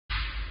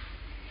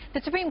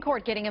The Supreme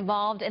Court getting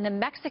involved in the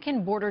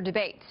Mexican border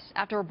debate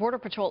after a Border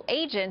Patrol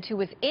agent who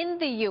was in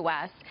the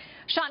U.S.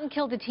 shot and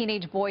killed a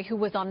teenage boy who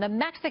was on the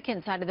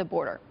Mexican side of the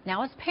border.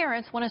 Now his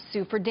parents want to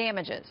sue for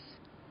damages.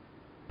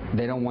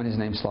 They don't want his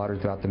name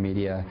slaughtered throughout the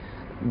media.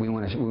 We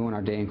want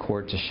our day in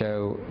court to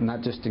show,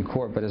 not just in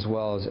court, but as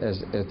well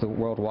as the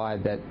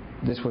worldwide, that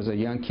this was a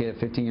young kid,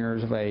 15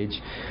 years of age,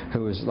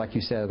 who was, like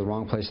you said, at the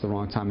wrong place at the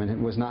wrong time,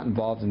 and was not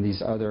involved in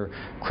these other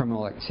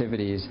criminal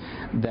activities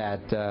that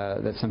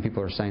some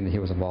people are saying that he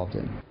was involved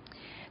in.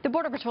 The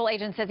Border Patrol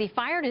agent says he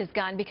fired his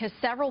gun because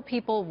several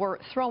people were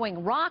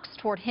throwing rocks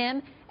toward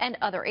him and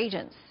other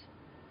agents.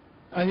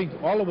 I think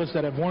all of us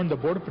that have worn the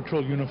Border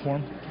Patrol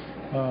uniform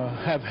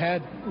have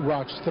had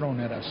rocks thrown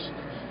at us.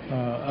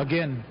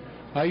 Again,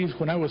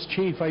 when I was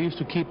chief, I used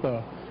to keep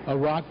a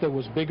rock that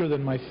was bigger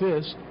than my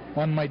fist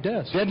on my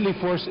desk. Deadly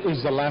force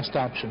is the last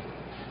option,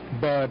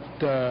 but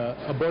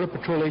a Border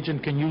Patrol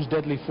agent can use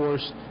deadly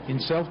force in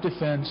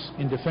self-defense,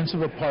 in defense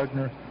of a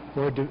partner,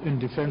 or in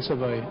defense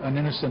of an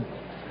innocent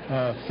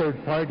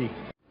third party.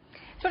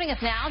 Joining us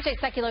now, Jay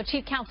Sekulow,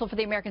 Chief Counsel for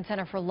the American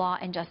Center for Law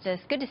and Justice.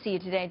 Good to see you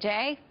today,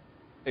 Jay.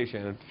 Hey,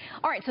 Shannon.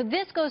 All right, so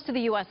this goes to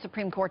the U.S.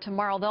 Supreme Court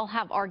tomorrow. They'll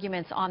have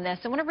arguments on this.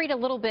 I want to read a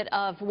little bit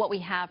of what we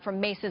have from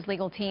Mesa's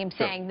legal team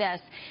saying this.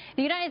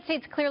 The United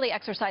States clearly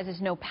exercises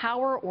no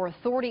power or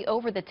authority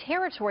over the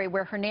territory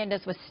where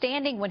Hernandez was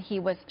standing when he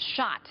was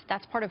shot.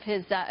 That's part of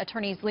his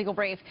attorney's legal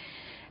brief.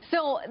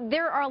 So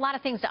there are a lot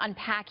of things to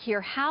unpack here.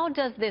 How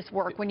does this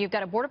work when you've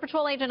got a Border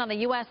Patrol agent on the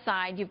U.S.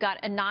 side, you've got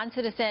a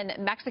non-citizen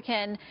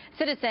Mexican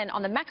citizen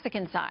on the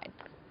Mexican side?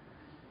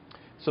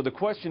 So the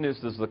question is,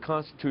 does the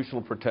constitutional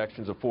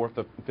protections of Fourth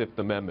and Fifth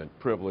Amendment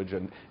privilege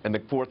and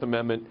the Fourth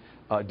Amendment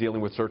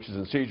dealing with searches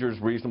and seizures,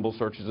 reasonable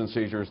searches and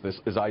seizures, this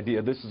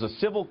is a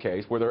civil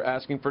case where they're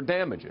asking for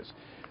damages.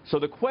 So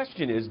the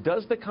question is,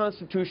 does the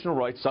constitutional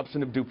right,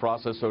 substantive due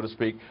process, so to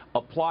speak,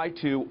 apply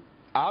to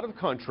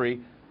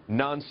out-of-country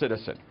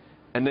non-citizen?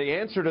 And the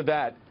answer to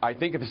that, I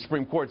think, at the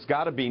Supreme Court's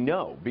got to be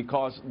no,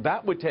 because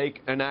that would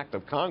take an act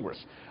of Congress.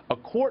 A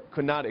court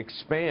could not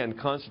expand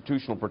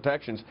constitutional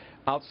protections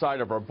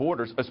outside of our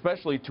borders,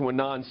 especially to a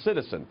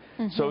non-citizen.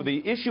 So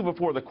the issue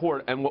before the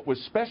court, and what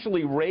was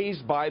specially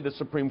raised by the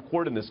Supreme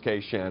Court in this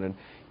case, Shannon,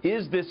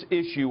 is this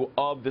issue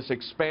of this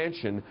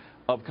expansion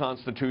of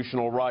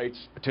constitutional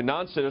rights to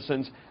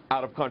non-citizens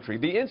out of country.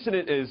 The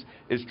incident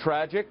is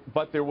tragic,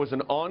 but there was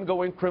an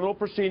ongoing criminal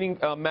proceeding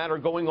matter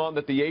going on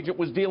that the agent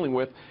was dealing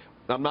with.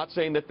 I'm not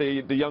saying that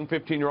the young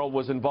 15-year-old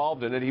was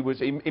involved in it.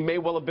 He may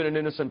well have been an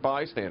innocent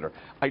bystander.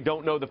 I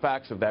don't know the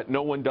facts of that.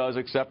 No one does,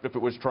 except if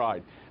it was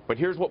tried. But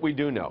here's what we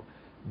do know.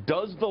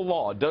 Does the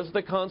law, does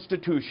the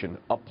Constitution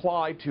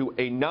apply to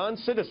a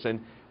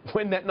non-citizen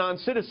when that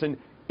non-citizen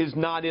is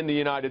not in the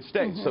United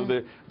States? So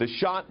the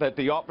shot that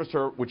the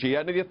officer, which he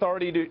had the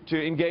authority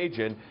to engage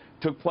in,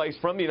 took place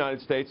from the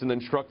United States and then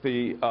struck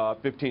the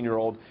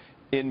 15-year-old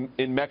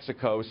in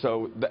Mexico.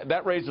 So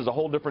that raises a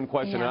whole different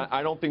question. Yeah.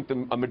 I don't think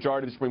a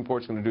majority of the Supreme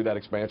Court is going to do that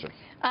expansion.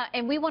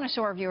 And we want to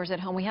show our viewers at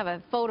home, we have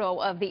a photo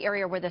of the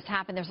area where this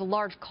happened. There's a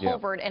large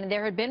culvert, and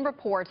there had been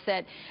reports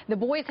that the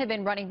boys had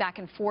been running back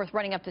and forth,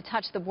 running up to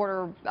touch the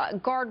border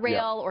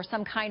guardrail or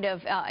some kind of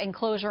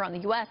enclosure on the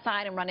U.S.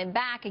 side and running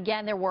back.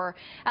 Again, there were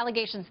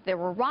allegations there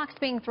were rocks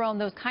being thrown,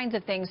 those kinds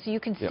of things. So you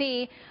can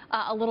see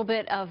a little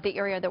bit of the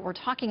area that we're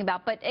talking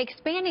about. But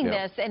expanding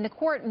this, and the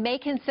court may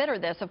consider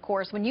this, of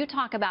course, when you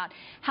talk about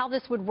how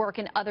this would work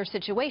in other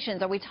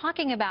situations. Are we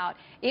talking about,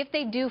 if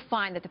they do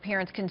find that the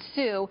parents can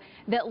sue,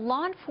 that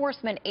law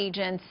enforcement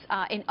agents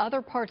in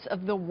other parts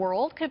of the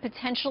world could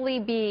potentially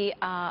be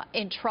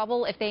in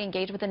trouble if they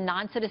engage with a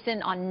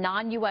non-citizen on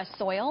non-U.S.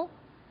 soil?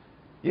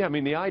 Yeah, I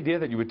mean, the idea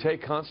that you would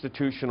take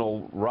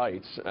constitutional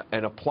rights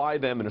and apply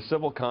them in a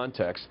civil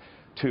context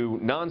to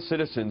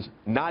non-citizens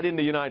not in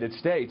the United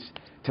States,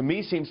 to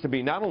me seems to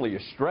be not only a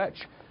stretch,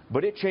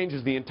 but it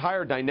changes the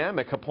entire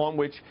dynamic upon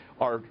which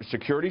our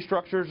security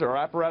structures, our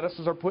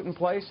apparatuses are put in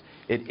place.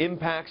 It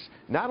impacts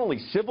not only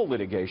civil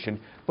litigation,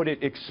 but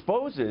it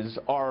exposes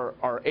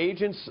our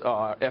agents,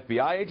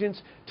 FBI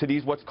agents, to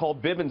these what's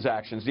called Bivens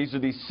actions. These are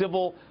these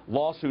civil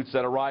lawsuits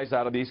that arise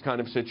out of these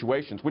kind of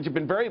situations, which have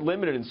been very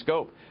limited in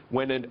scope.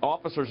 When an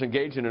officer's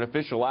engaged in an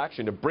official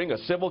action to bring a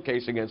civil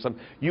case against them,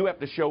 you have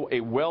to show a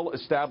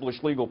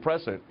well-established legal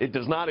precedent. It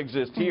does not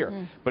exist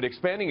here. But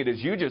expanding it, as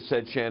you just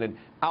said, Shannon,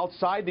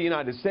 outside the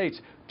United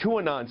States to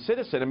a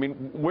non-citizen, I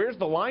mean, where's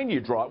the line you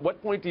draw? At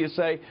what point do you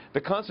say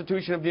the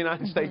Constitution of the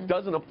United States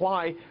doesn't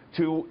apply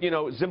to,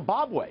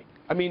 Zimbabwe?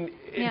 I mean,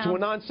 to a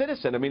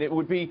non-citizen. I mean, it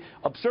would be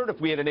absurd if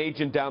we had an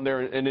agent down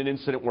there and an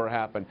incident were to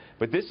happen.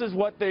 But this is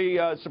what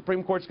the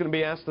Supreme Court's going to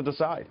be asked to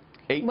decide.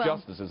 8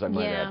 justices, I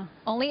might add.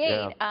 Only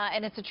 8,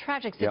 and it's a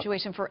tragic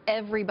situation for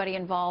everybody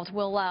involved.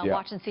 We'll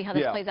watch and see how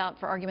this plays out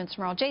for arguments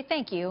tomorrow. Jay,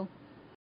 thank you.